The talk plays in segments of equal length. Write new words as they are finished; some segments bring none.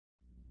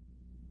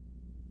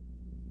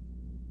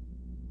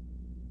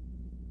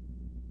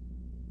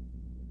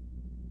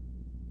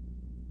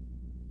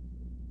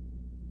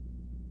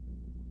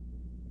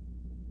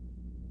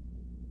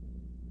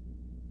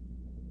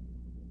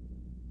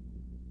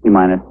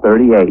T-minus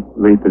 38.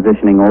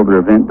 Repositioning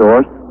over vent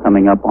doors.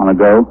 Coming up on a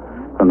go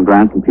from the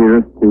ground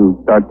computers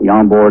to start the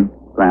onboard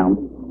ground.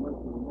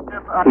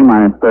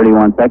 T-minus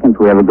 31 seconds.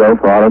 We have a go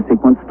for auto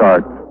sequence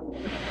start.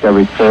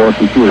 Discovery's 4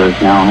 computers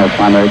now have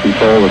primary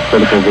control of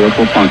critical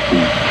vehicle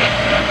functions.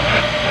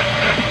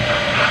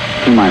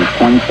 T-minus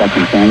 20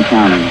 seconds and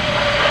counting.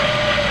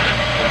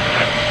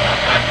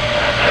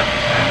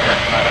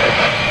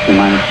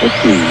 T-minus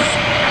 15.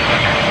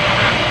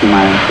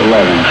 T-minus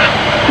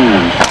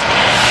 11. 10.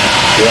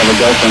 We have a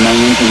go for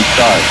main engine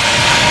start.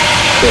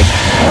 6.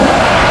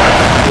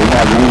 We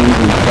have main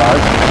engine start.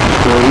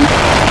 3,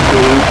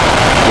 2,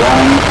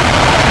 1.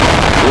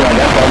 We have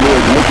SLB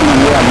ignition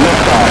and we have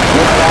liftoff.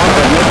 Liftoff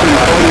of mission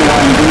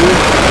 41-D,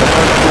 the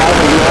first flight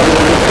of the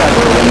Shuttle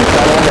Discovery when the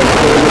shuttle has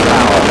cleared the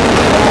power.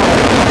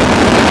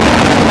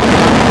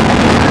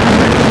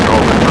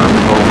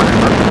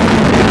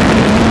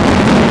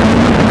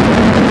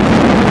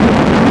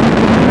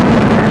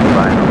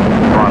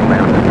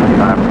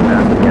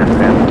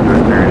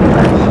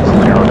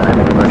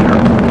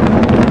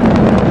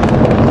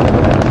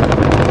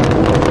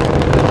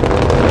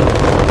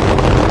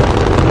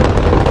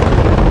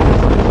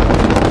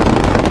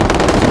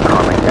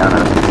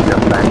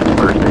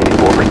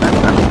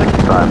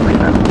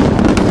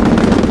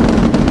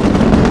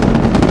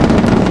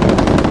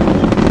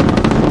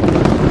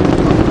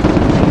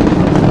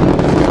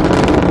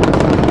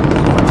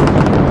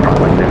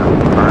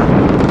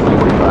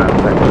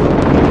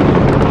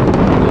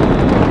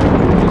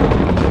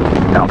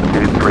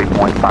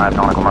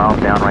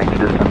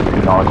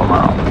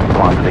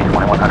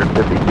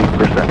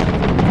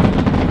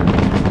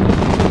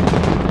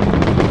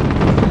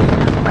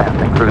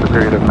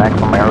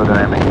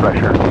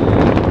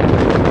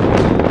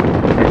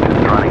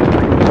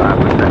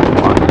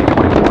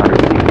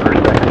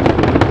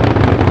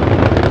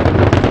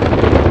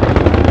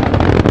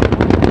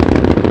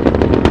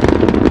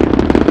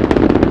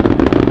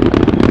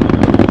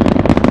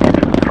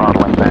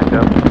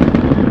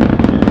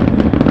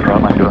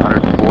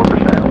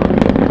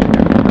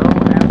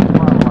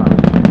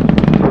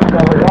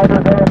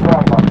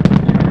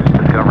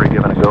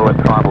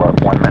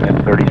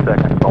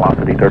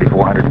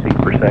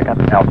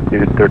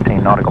 Altitude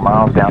 13 nautical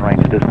miles,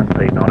 downrange distance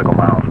 8 nautical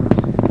miles.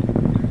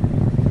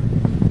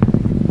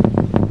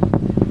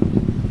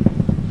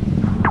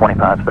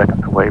 25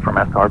 seconds away from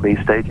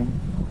SRB staging.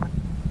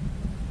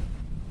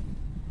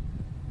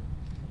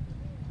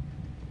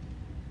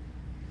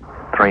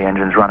 Three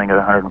engines running at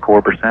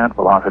 104%,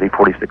 velocity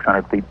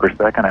 4,600 feet per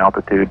second,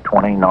 altitude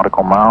 20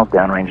 nautical miles,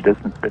 downrange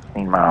distance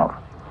 15 miles.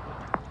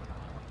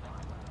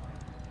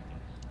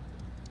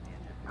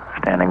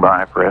 Standing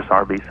by for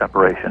SRB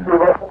separation.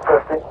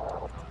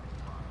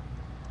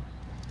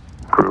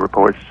 Crew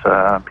reports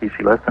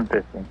PC less than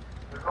 50.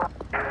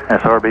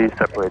 SRB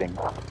separating.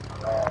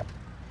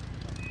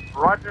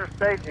 Roger,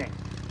 staging.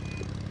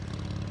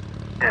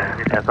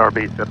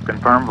 SRB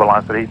confirmed,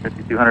 velocity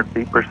 5,200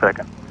 feet per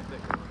second.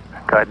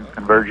 Guidance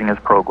converging is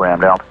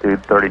programmed,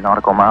 altitude 30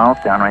 nautical miles,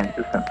 downrange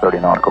distance 30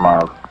 nautical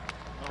miles.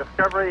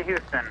 Discovery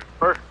Houston,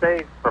 first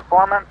stage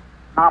performance,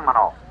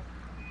 nominal.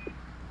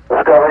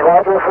 Discovery,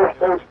 Roger, first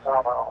stage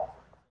nominal.